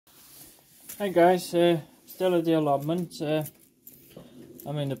Hey guys, still at the allotment.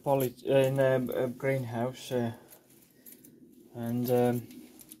 I'm in the greenhouse and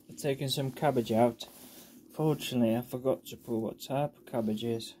taking some cabbage out. Fortunately, I forgot to put what type of cabbage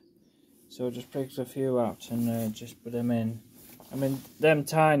is, so I just picked a few out and just put them in. I mean, them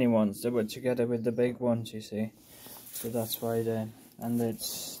tiny ones, they were together with the big ones, you see. So that's why then. And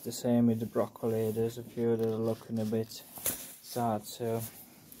it's the same with the broccoli. There's a few that are looking a bit sad, so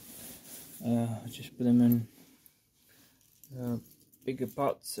I just put them in bigger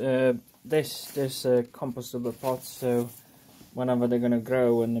pots. This compostable pot, so whenever they're going to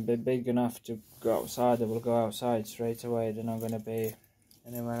grow and they're big enough to go outside, they will go outside straight away. They're not going to be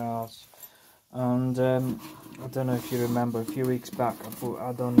anywhere else. And I don't know if you remember, a few weeks back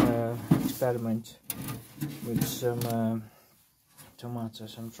I done an experiment with some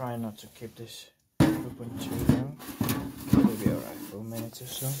tomatoes. I'm trying not to keep this open too long. It'll be alright for a minute or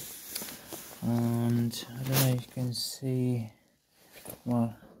so. And I don't know if you can see,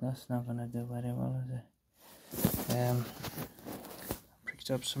 well, that's not going to do very well, is it? I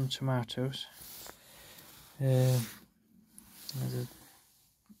picked up some tomatoes. There's a,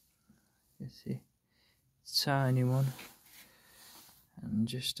 you see, tiny one, and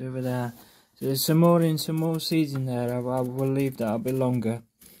just over there. So there's some more seeds in there. I will leave that a bit longer.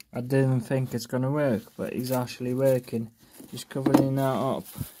 I didn't think it's going to work, but it's actually working. Just covering that up.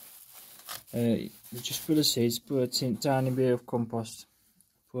 You just put the seeds, put a tiny bit of compost,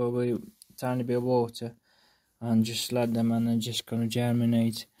 put a tiny bit of water, and just let them, and they're just going to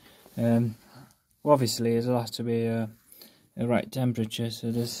germinate. Obviously, it has to be a right temperature, so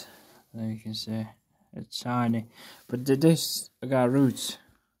this, there you can see, it's tiny. But this got roots,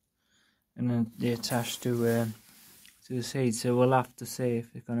 and then they're attached to the seeds, so we'll have to see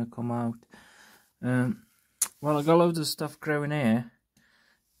if it's going to come out. Well, I got loads of stuff growing here,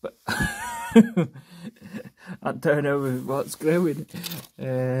 but I don't know what's growing.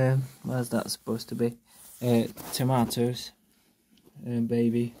 Where's that supposed to be? Tomatoes,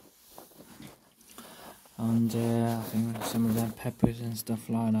 baby, and I think some of them peppers and stuff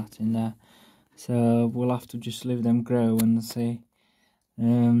like that in there. So we'll have to just leave them grow and see.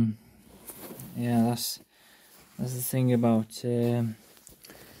 Yeah, that's the thing about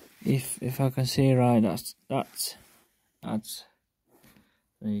if I can see right, that's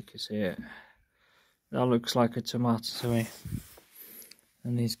so you can see it. That looks like a tomato to me,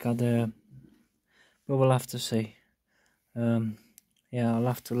 and he's got a. But we'll have to see. Yeah, I'll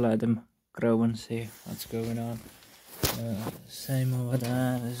have to let them grow and see what's going on. Same over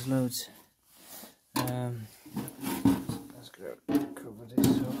there. There's loads. Let's cover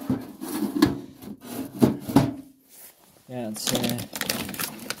this up. Yeah, it's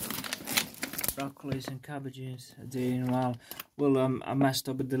broccolis and cabbages are doing well. Well, I messed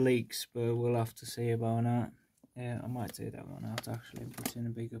up with the leeks, but we'll have to see about that. Yeah, I might take that one out actually and put in a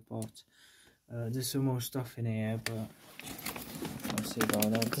bigger pot. There's some more stuff in here, but we'll see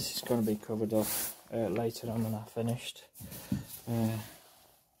about that. This is going to be covered up later on when I've finished.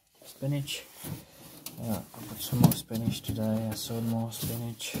 Spinach. I put some more spinach today. I sowed more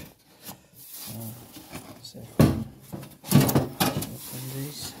spinach. Let's see if I can open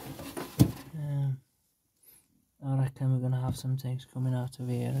these. I reckon we're going to have some things coming out of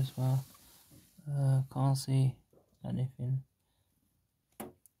here as well. Can't see anything.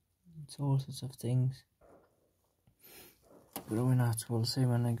 It's all sorts of things growing out. We'll see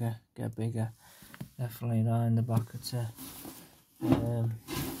when they get bigger. Definitely that in the buckets.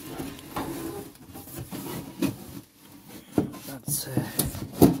 That's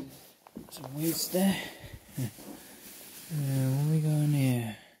some weeds there. What are we going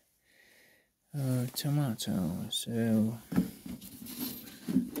here? Tomato. So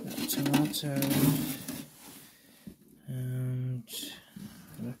tomato, and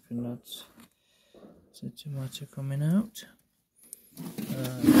I reckon that's a tomato coming out.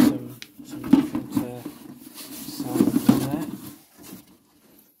 Some different salads in there.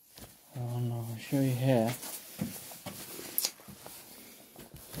 And I'll show you here.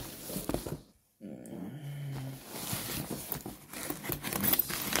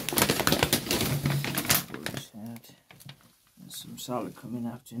 Some salad coming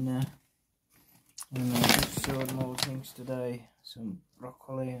out in there, and I just showed more things today, some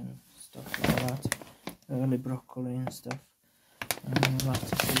broccoli and stuff like that, early broccoli and stuff, and we'll have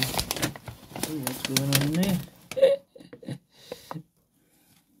to see what's going on in there.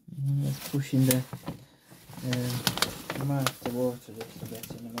 Let's push in there. I might have to water this a bit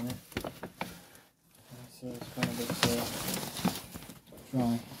in a minute, so it's kind of a bit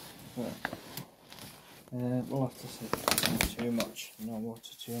dry, but we'll have to see. Not too much, not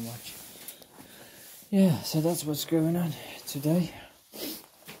water too much. Yeah, so that's what's going on today.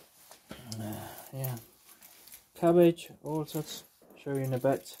 Yeah, cabbage, all sorts, show you in a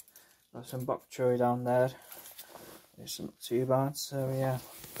bit. Got some bok choy down there, it's not too bad, so yeah.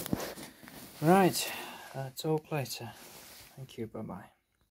 Right, talk later. Thank you, bye bye.